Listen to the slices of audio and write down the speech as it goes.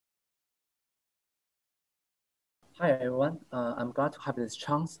Hi everyone, I'm glad to have this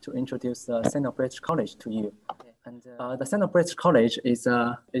chance to introduce the Sino-British College to you. And the Sino-British College is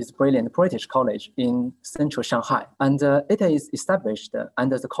a brilliant British college in central Shanghai, and it is established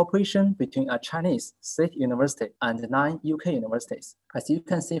under the cooperation between a Chinese state university and 9 UK universities. As you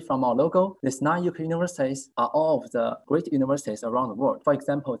can see from our logo, these 9 UK universities are all of the great universities around the world. For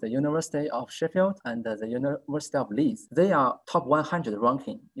example, the University of Sheffield and the University of Leeds. They are top 100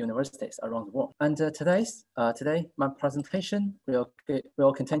 ranking universities around the world. And today, my presentation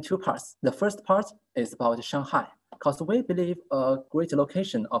will contain 2 parts. The first part is about Shanghai, because we believe a great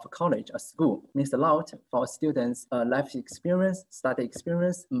location of a college, a school, means a lot for students' life experience, study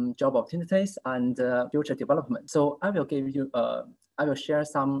experience, job opportunities, and future development. So I will share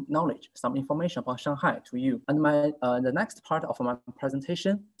some knowledge, some information about Shanghai to you. And the next part of my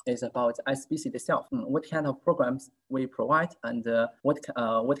presentation is about SBC itself. What kind of programs we provide and what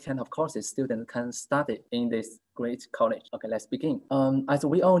kind of courses students can study in this great college. Okay, let's begin. As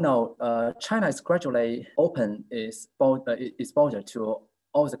we all know, China is gradually open its border to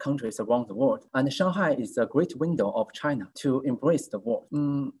all the countries around the world. And Shanghai is a great window of China to embrace the world.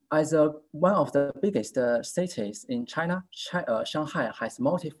 As one of the biggest cities in China, Shanghai has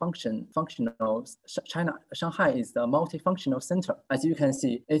Shanghai is the multifunctional center. As you can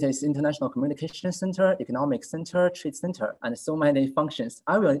see, it is international communication center, economic center, trade center, and so many functions.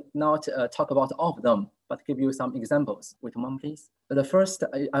 I will not talk about all of them, but give you some examples. Wait a moment, please. The first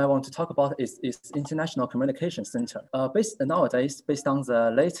I want to talk about is International Communication Center. Nowadays, based on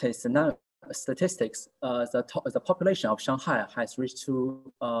the latest statistics, the population of Shanghai has reached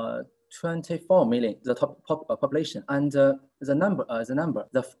to 24 million, the top population, and the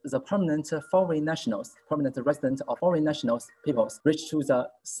permanent foreign nationals, permanent resident of foreign nationals peoples reached to the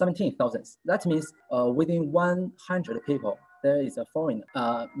 17,000. That means within 100 people, there is a foreigner.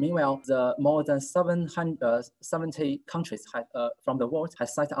 Meanwhile, the more than 770 countries from the world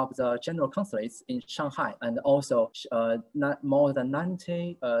has set up the general consulates in Shanghai, and also more than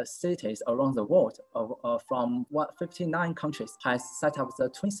 90 cities around the world from 59 countries has set up the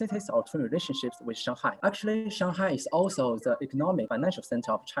twin cities or twin relationships with Shanghai. Actually, Shanghai is also the economic financial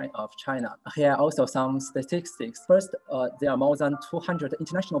center of China. Here are also some statistics. First, there are more than 200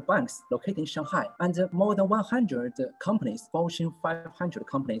 international banks located in Shanghai, and more than 100 companies, Fortune 500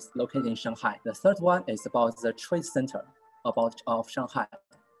 companies located in Shanghai. The third one is about the trade center of Shanghai.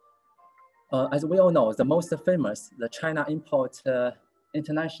 As we all know, the most famous, the China Import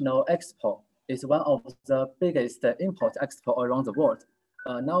International Expo, is one of the biggest import expo around the world.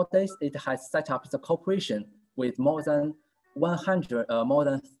 Nowadays, it has set up the cooperation with more than 300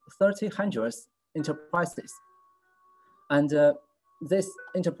 enterprises. And these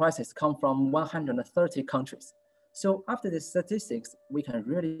enterprises come from 130 countries. So after the statistics, we can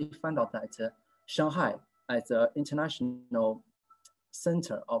really find out that Shanghai, as an international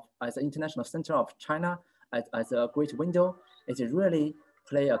center of China, as a great window, it really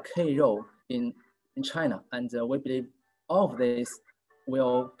play a key role in China. And we believe all of this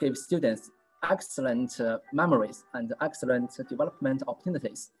will give students excellent memories and excellent development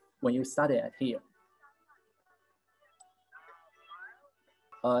opportunities when you study at here.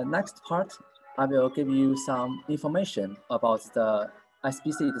 Next part, I will give you some information about the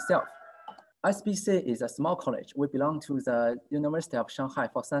SBC itself. SBC is a small college. We belong to the University of Shanghai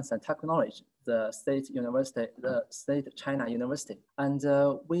for Science and Technology, the state university, the state China university. And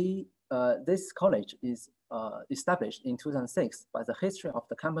this college is established in 2006, but the history of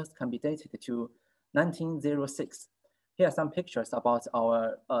the campus can be dated to 1906. Here are some pictures about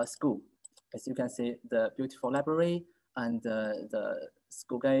our school. As you can see, the beautiful library and the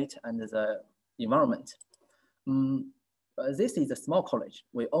school gate and the environment. This is a small college.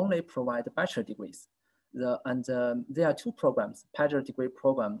 We only provide bachelor degrees. There are 2 programs, bachelor degree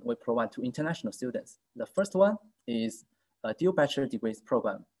program we provide to international students. The first one is a dual bachelor degrees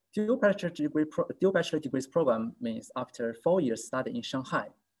program. Dual bachelor degrees program means after 4 years study in Shanghai,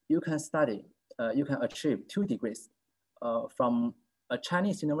 you can achieve 2 degrees from a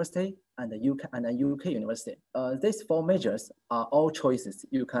Chinese university and a UK university. These 4 majors are all choices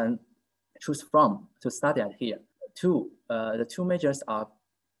you can choose from to study at here. The 2 majors are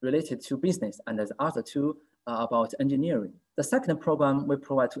related to business, and the other 2 are about engineering. The second program we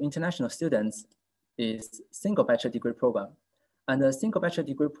provide to international students is single bachelor degree program. And the single bachelor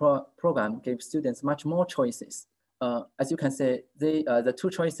degree program gives students much more choices. As you can see, the 2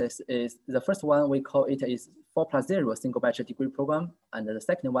 choices is, the first one we call it is 4+0 single bachelor degree program, and the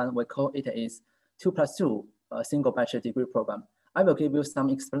second one we call it is 2+2 single bachelor degree program. I will give you some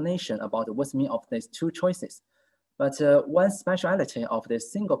explanation about what's mean of these 2 choices. But one speciality of the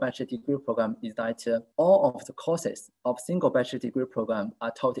single bachelor degree program is that all of the courses of single bachelor degree program are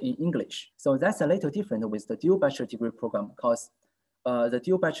taught in English. So that's a little different with the dual bachelor degree program, because the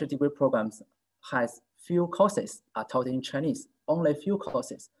dual bachelor degree programs has few courses are taught in Chinese, only few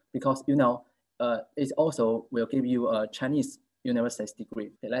courses, because it also will give you a Chinese university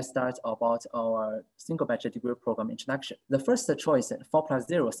degree. Okay, let's start about our single bachelor degree program introduction. The first choice,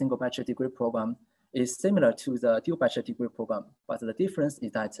 4+0 single bachelor degree program, is similar to the dual bachelor degree program, but the difference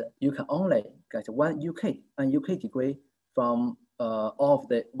is that you can only get one UK degree from one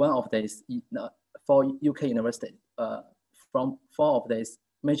of these 4 UK universities, from 4 of these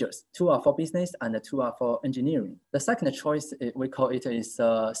majors. 2 are for business and 2 are for engineering. The second choice, we call it is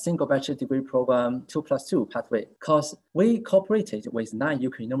a single bachelor degree program 2+2 pathway, because we cooperated with 9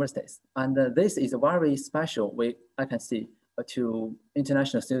 UK universities, and this is very special. I can see to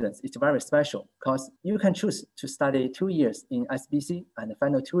international students, it's very special because you can choose to study 2 years in SBC and the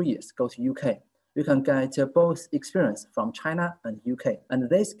final 2 years go to UK. You can get both experience from China and UK, and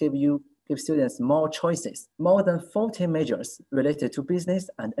this give students more choices. More than 40 majors related to business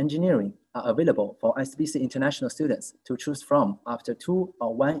and engineering are available for SBC international students to choose from after 2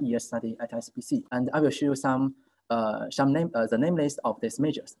 or 1 year study at SBC. And I will show you the name list of these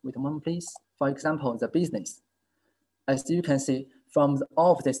majors. Wait a moment, please. For example, the business. As you can see, from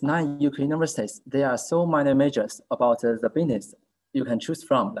all of these 9 UK universities, there are so many majors about the business you can choose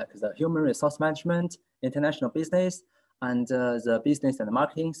from, like the human resource management, international business, and the business and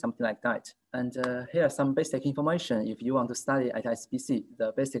marketing, something like that. And here are some basic information if you want to study at SBC,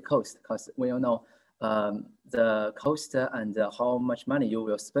 the basic cost, because we all know the cost and how much money you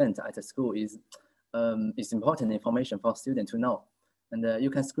will spend at the school is important information for students to know. And you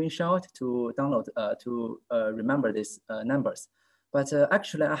can screenshot to download to remember these numbers. But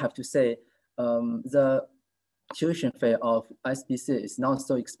actually, I have to say, the tuition fee of SBC is not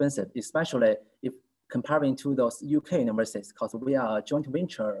so expensive, especially if comparing to those UK universities, because we are a joint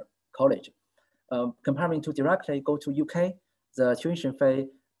venture college. Comparing to directly go to UK, the tuition fee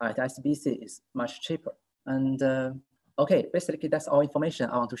at SBC is much cheaper. And okay, basically that's all information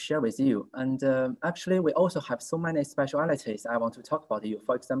I want to share with you. And actually, we also have so many specialities I want to talk about you.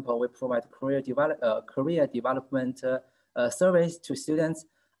 For example, we provide career development service to students,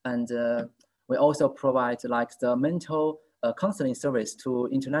 and we also provide like the mental counseling service to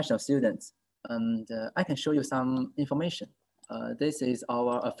international students. And I can show you some information. This is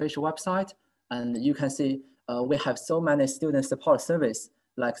our official website, and you can see we have so many student support service,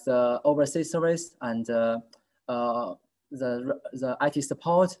 like the overseas service and the IT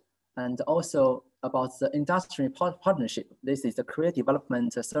support, and also about the industry partnership. This is the career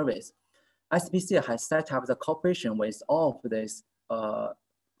development service. SBC has set up the cooperation with all of these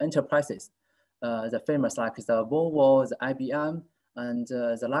enterprises, the famous like the Volvo, the IBM, and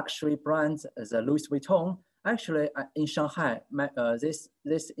the luxury brands, the Louis Vuitton. Actually, in Shanghai,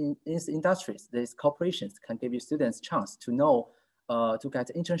 these industries, these corporations can give you students chance to know, to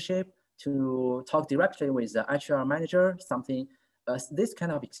get internship, to talk directly with the HR manager, something. This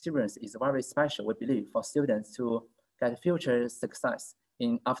kind of experience is very special, we believe, for students to get future success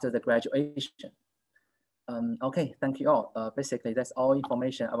after the graduation. Okay, thank you all. Basically, that's all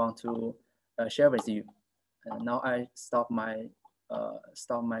information I want to share with you. Now I stop my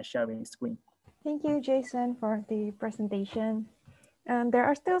sharing screen. Thank you, Jason, for the presentation. There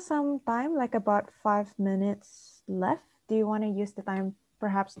are still some time, like about 5 minutes left. Do you want to use the time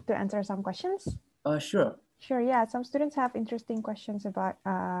perhaps to answer some questions? Sure. Sure, yeah. Some students have interesting questions about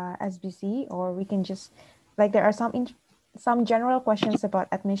SBC, or we can just, like there are some general questions about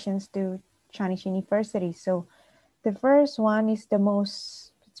admissions to Chinese universities. So the first one is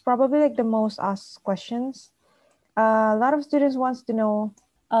it's probably like the most asked questions. A lot of students wants to know,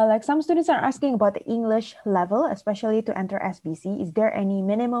 like some students are asking about the English level, especially to enter SBC. Is there any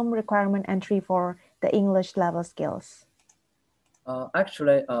minimum requirement entry for the English level skills?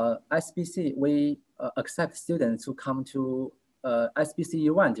 Actually, SBC, we accept students who come to SBC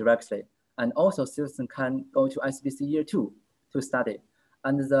Year 1 directly, and also students can go to SBC Year 2 to study.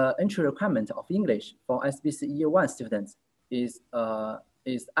 And the entry requirement of English for SBC Year 1 students is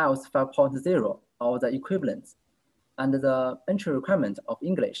IELTS 5.0 or the equivalent. And the entry requirement of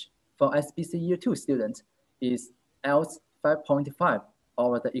English for SBC Year 2 students is IELTS 5.5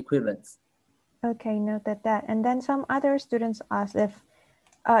 or the equivalent. Okay, noted that. And then some other students ask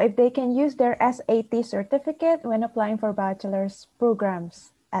if they can use their SAT certificate when applying for bachelor's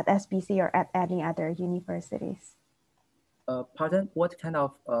programs at SBC or at any other universities. Pardon? What kind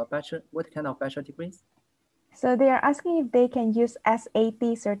of bachelor degrees? So they are asking if they can use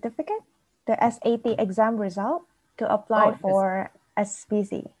SAT certificate, the SAT exam result, to apply yes. for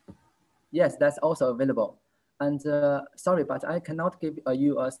SBC? Yes, that's also available. And sorry, but I cannot give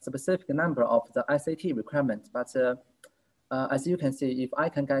you a specific number of the SAT requirement. But as you can see, if I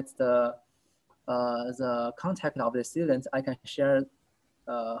can get the contact of the student, I can share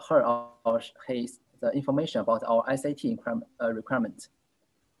her or his the information about our SAT requirement.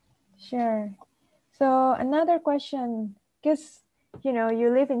 Sure. So another question, because you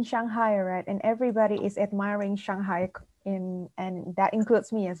live in Shanghai, right? And everybody is admiring Shanghai, and that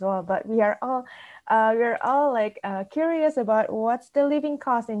includes me as well. But we are all like curious about what's the living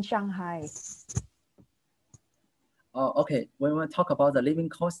cost in Shanghai. Okay, when we talk about the living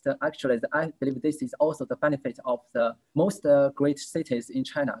cost, actually, I believe this is also the benefit of the most great cities in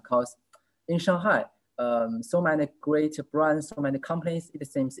China, because in Shanghai, so many great brands, so many companies, it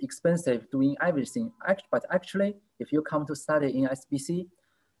seems expensive doing everything. But actually, if you come to study in SBC,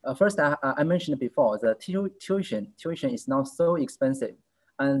 first, I mentioned before, the tuition is not so expensive,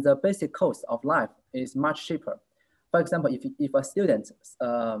 and the basic cost of life is much cheaper. For example, if a student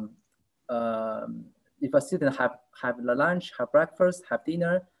have the lunch, have breakfast, have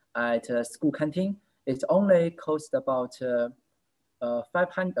dinner at school canteen, it only costs about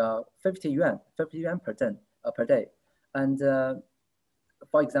 50 yuan per day. And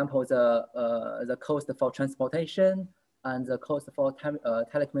for example, the cost for transportation and the cost for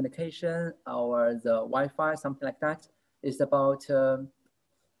telecommunication or the Wi-Fi, something like that, is about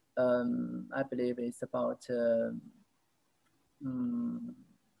I believe it's about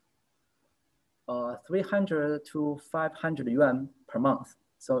 300 to 500 yuan per month.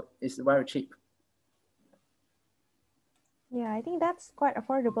 So it's very cheap. Yeah, I think that's quite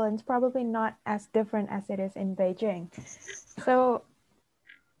affordable, and it's probably not as different as it is in Beijing. So,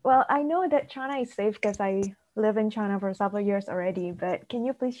 well, I know that China is safe because I live in China for several years already, but can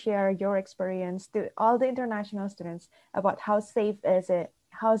you please share your experience to all the international students about how safe is it?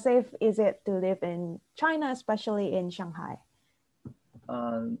 How safe is it to live in China, especially in Shanghai?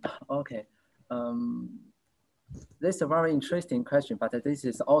 Okay. This is a very interesting question, but this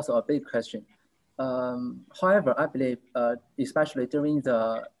is also a big question. However, I believe, especially during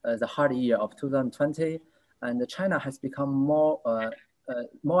the hard year of 2020, and China has become more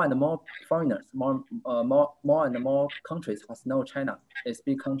and more foreigners, more and more countries has known China. It's a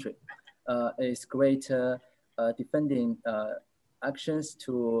big country. It's great defending actions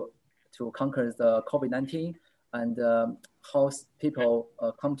to conquer the COVID-19 and how people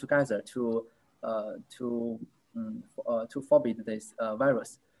come together to forbid this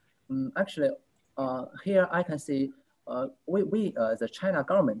virus. Actually, here I can see the China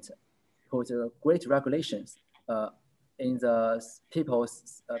government put great regulations in the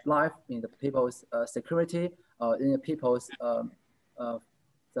people's life, in the people's security, in the people's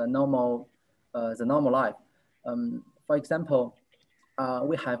the normal life. For example,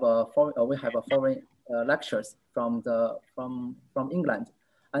 we have a foreign lectures from England,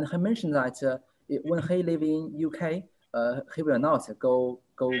 and he mentioned that when he live in UK, he will not go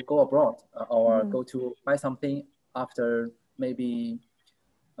abroad or go to buy something after maybe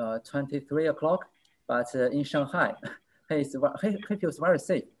 23 o'clock. But in Shanghai, he feels very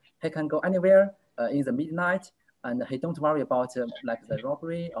safe. He can go anywhere in the midnight, and he don't worry about like the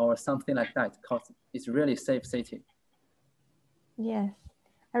robbery or something like that, because it's really safe city. Yes,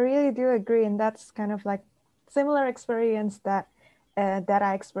 I really do agree, and that's kind of like similar experience that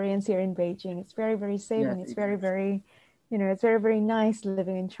I experience here in Beijing. It's very, very safe, Yes, and it's very, very, it's very, very nice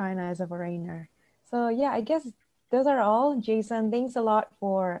living in China as a foreigner. So yeah, I guess those are all. Jason, thanks a lot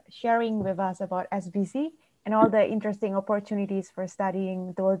for sharing with us about SBC and all the interesting opportunities for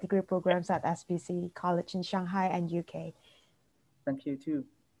studying dual degree programs at SBC College in Shanghai and UK. Thank you too.